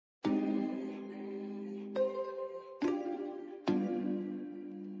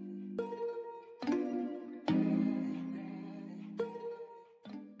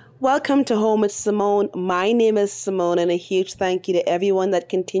Welcome to Home with Simone. My name is Simone, and a huge thank you to everyone that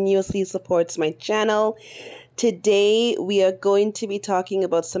continuously supports my channel. Today, we are going to be talking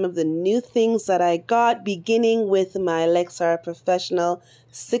about some of the new things that I got, beginning with my Lexar Professional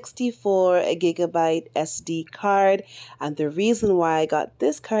 64GB SD card. And the reason why I got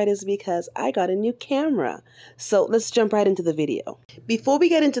this card is because I got a new camera. So let's jump right into the video. Before we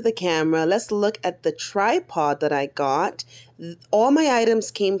get into the camera, let's look at the tripod that I got. All my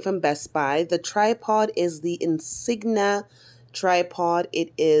items came from Best Buy. The tripod is the Insignia tripod.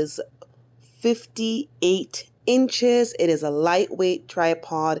 It is 58 inches. It is a lightweight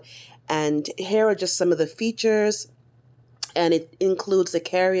tripod, and here are just some of the features, and it includes a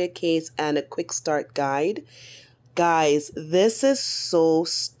carrier case and a quick start guide. Guys, this is so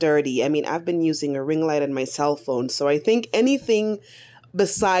sturdy. I mean, I've been using a ring light on my cell phone, so I think anything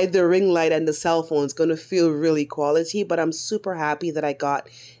beside the ring light and the cell phone is going to feel really quality, but I'm super happy that I got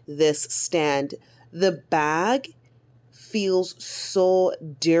this stand. The bag feels so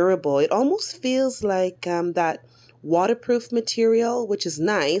durable. It almost feels like that waterproof material, which is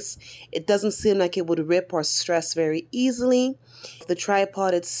nice. It doesn't seem like it would rip or stress very easily. The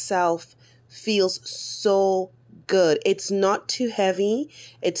tripod itself feels so good. It's not too heavy.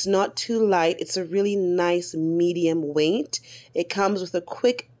 It's not too light. It's a really nice medium weight. It comes with a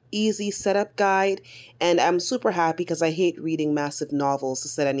quick, easy setup guide, and I'm super happy because I hate reading massive novels to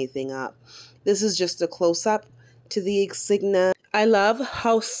set anything up. This is just a close-up to the Insignia. I love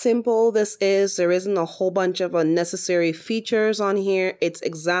how simple this is. There isn't a whole bunch of unnecessary features on here. It's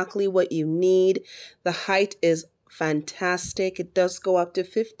exactly what you need. The height is fantastic. It does go up to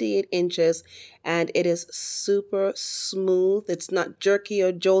 58 inches and it is super smooth. It's not jerky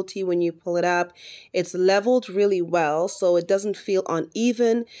or jolty when you pull it up. It's leveled really well, so it doesn't feel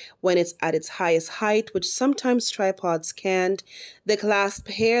uneven when it's at its highest height, which sometimes tripods can't. The clasp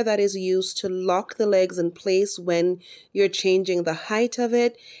hair that is used to lock the legs in place when you're changing the height of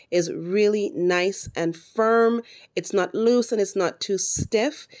it is really nice and firm. It's not loose and it's not too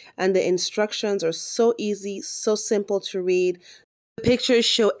stiff, and the instructions are so easy, so simple to read. The pictures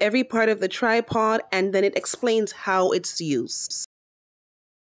show every part of the tripod and then it explains how it's used.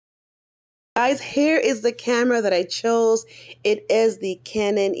 Guys, here is the camera that I chose. It is the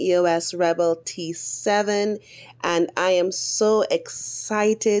Canon EOS Rebel T7, and I am so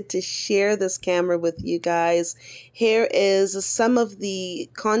excited to share this camera with you guys. Here is some of the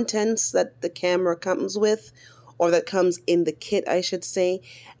contents that the camera comes with, or that comes in the kit, I should say.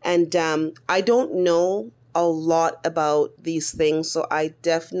 And I don't know a lot about these things, so I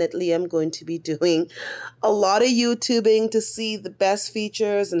definitely am going to be doing a lot of YouTubing to see the best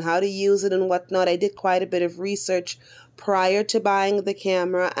features and how to use it and whatnot. I did quite a bit of research prior to buying the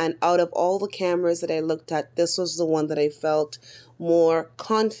camera, and out of all the cameras that I looked at, this was the one that I felt more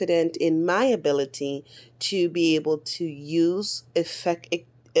confident in my ability to be able to use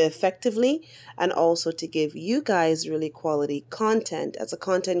effectively, and also to give you guys really quality content. As a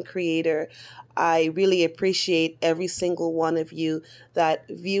content creator, I really appreciate every single one of you that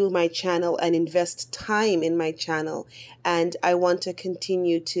view my channel and invest time in my channel. And I want to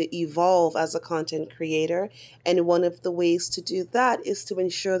continue to evolve as a content creator. And one of the ways to do that is to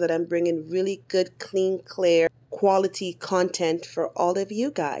ensure that I'm bringing really good, clean, clear, quality content for all of you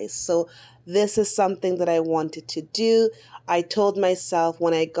guys. So this is something that I wanted to do. I told myself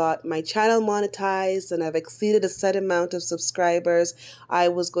when I got my channel monetized and I've exceeded a set amount of subscribers, I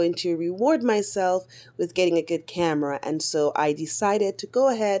was going to reward myself with getting a good camera. And so I decided to go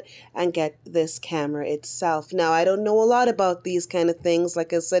ahead and get this camera itself. Now, I don't know a lot about these kind of things,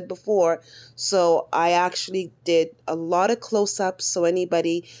 like I said before, so I actually did a lot of close-ups, so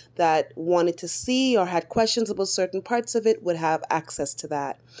anybody that wanted to see or had questions about certain parts of it would have access to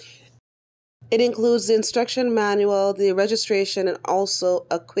that. It includes the instruction manual, the registration, and also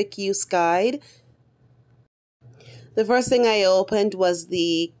a quick use guide. The first thing I opened was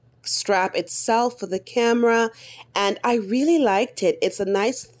the strap itself for the camera, and I really liked it. It's a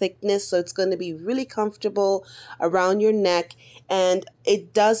nice thickness, so it's going to be really comfortable around your neck, and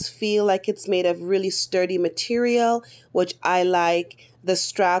it does feel like it's made of really sturdy material, which I like. The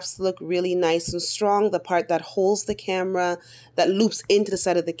straps look really nice and strong. The part that holds the camera, that loops into the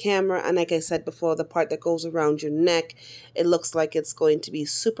side of the camera, and like I said before, the part that goes around your neck, it looks like it's going to be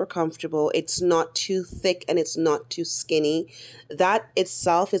super comfortable. It's not too thick and it's not too skinny. That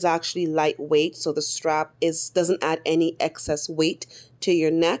itself is actually lightweight, so the strap doesn't add any excess weight to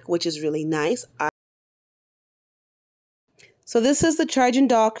your neck, which is really nice. So this is the charging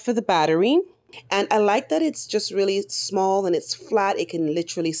dock for the battery. And I like that it's just really small and it's flat. It can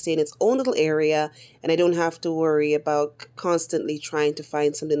literally stay in its own little area, and I don't have to worry about constantly trying to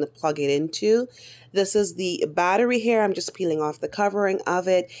find something to plug it into. This is the battery here. I'm just peeling off the covering of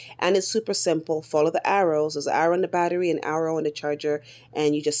it, and it's super simple. Follow the arrows. There's an arrow on the battery, an arrow on the charger,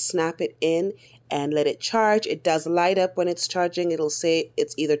 and you just snap it in and let it charge. It does light up when it's charging. It'll say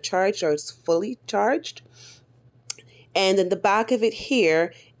it's either charged or it's fully charged. And then the back of it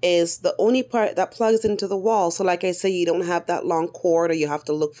here is the only part that plugs into the wall. So like I say, you don't have that long cord or you have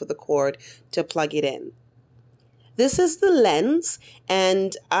to look for the cord to plug it in. This is the lens,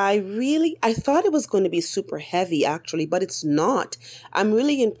 and I thought it was going to be super heavy actually, but it's not. I'm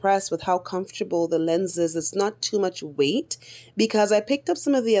really impressed with how comfortable the lens is. It's not too much weight, because I picked up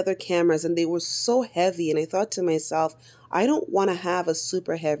some of the other cameras and they were so heavy, and I thought to myself, I don't want to have a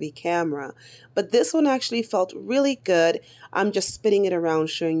super heavy camera. But this one actually felt really good. I'm just spinning it around,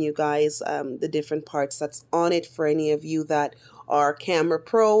 showing you guys the different parts that's on it for any of you that are camera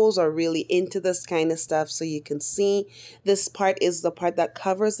pros or really into this kind of stuff. So you can see this part is the part that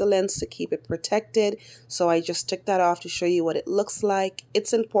covers the lens to keep it protected. So I just took that off to show you what it looks like.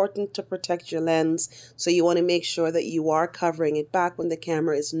 It's important to protect your lens, so you want to make sure that you are covering it back when the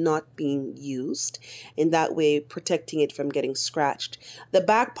camera is not being used, in that way protecting it from getting scratched. The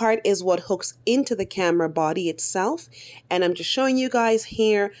back part is what hooks into the camera body itself, and I'm just showing you guys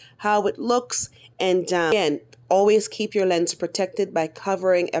here how it looks. And again, always keep your lens protected by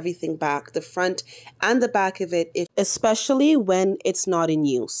covering everything back, the front and the back of it, especially when it's not in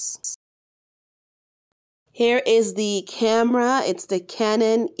use. Here is the camera. It's the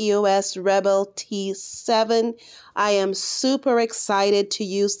Canon EOS Rebel T7. I am super excited to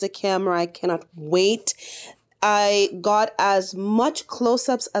use the camera. I cannot wait. I got as much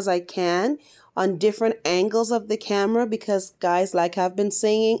close-ups as I can on different angles of the camera because, guys, like I've been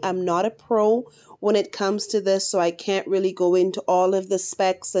saying, I'm not a pro when it comes to this, so I can't really go into all of the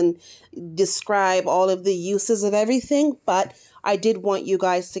specs and describe all of the uses of everything, but I did want you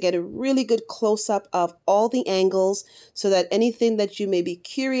guys to get a really good close-up of all the angles so that anything that you may be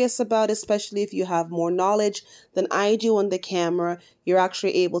curious about, especially if you have more knowledge than I do on the camera, you're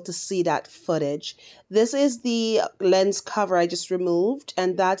actually able to see that footage. This is the lens cover I just removed,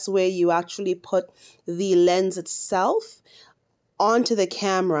 and that's where you actually put the lens itself onto the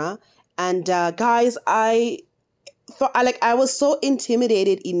camera. And guys, I was so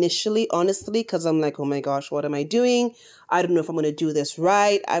intimidated initially, honestly, because I'm like, oh my gosh, what am I doing? I don't know if I'm going to do this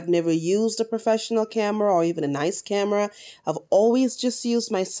right. I've never used a professional camera or even a nice camera. I've always just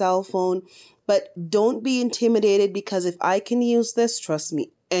used my cell phone. But don't be intimidated, because if I can use this, trust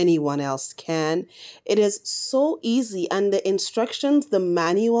me, anyone else can. It is so easy, and the instructions, the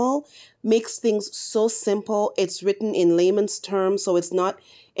manual, makes things so simple. It's written in layman's terms, so it's not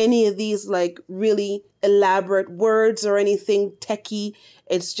any of these like really elaborate words or anything techie.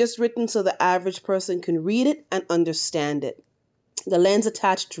 It's just written so the average person can read it and understand it. The lens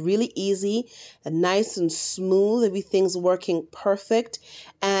attached really easy and nice and smooth. Everything's working perfect.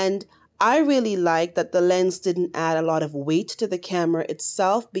 And I really like that the lens didn't add a lot of weight to the camera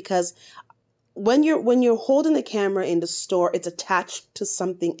itself, because when you're holding the camera in the store, it's attached to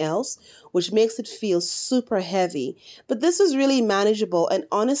something else, which makes it feel super heavy. But this is really manageable, and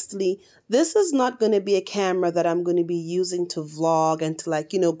honestly, this is not going to be a camera that I'm going to be using to vlog and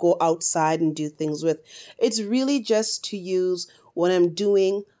to go outside and do things with. It's really just to use when I'm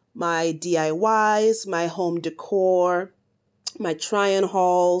doing my DIYs, my home decor, my try-on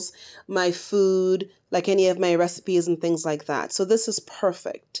hauls, my food, like any of my recipes and things like that. So this is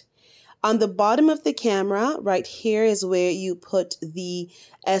perfect. On the bottom of the camera, right here is where you put the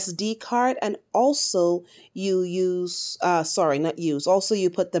SD card, and also you also you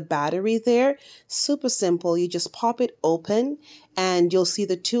put the battery there. Super simple. You just pop it open and you'll see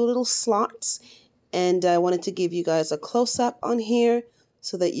the two little slots. And I wanted to give you guys a close-up on here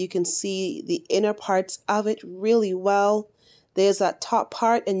so that you can see the inner parts of it really well. There's that top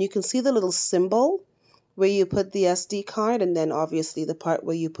part, and you can see the little symbol where you put the SD card, and then obviously the part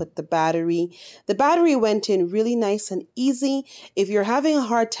where you put the battery. The battery went in really nice and easy. If you're having a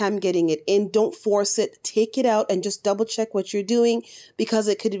hard time getting it in, don't force it. Take it out and just double check what you're doing, because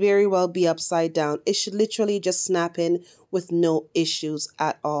it could very well be upside down. It should literally just snap in with no issues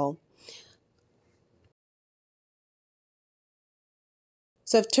at all.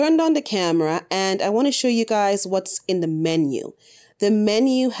 So I've turned on the camera and I want to show you guys what's in the menu. The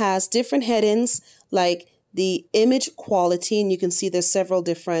menu has different headings like the image quality, and you can see there's several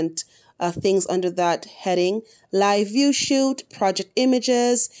different things under that heading. Live view shoot, project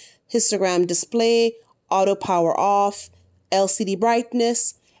images, histogram display, auto power off, LCD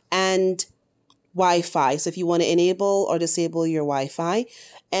brightness, and Wi-Fi. So if you want to enable or disable your Wi-Fi.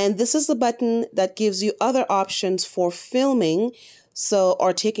 And this is the button that gives you other options for filming, so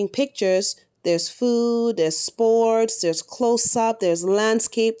or taking pictures. There's food, there's sports, there's close-up, there's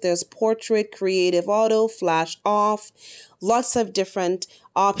landscape, there's portrait, creative auto, flash off, lots of different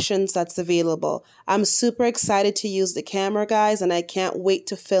options that's available. I'm super excited to use the camera, guys, and I can't wait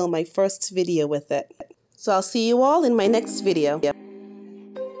to film my first video with it. So I'll see you all in my next video.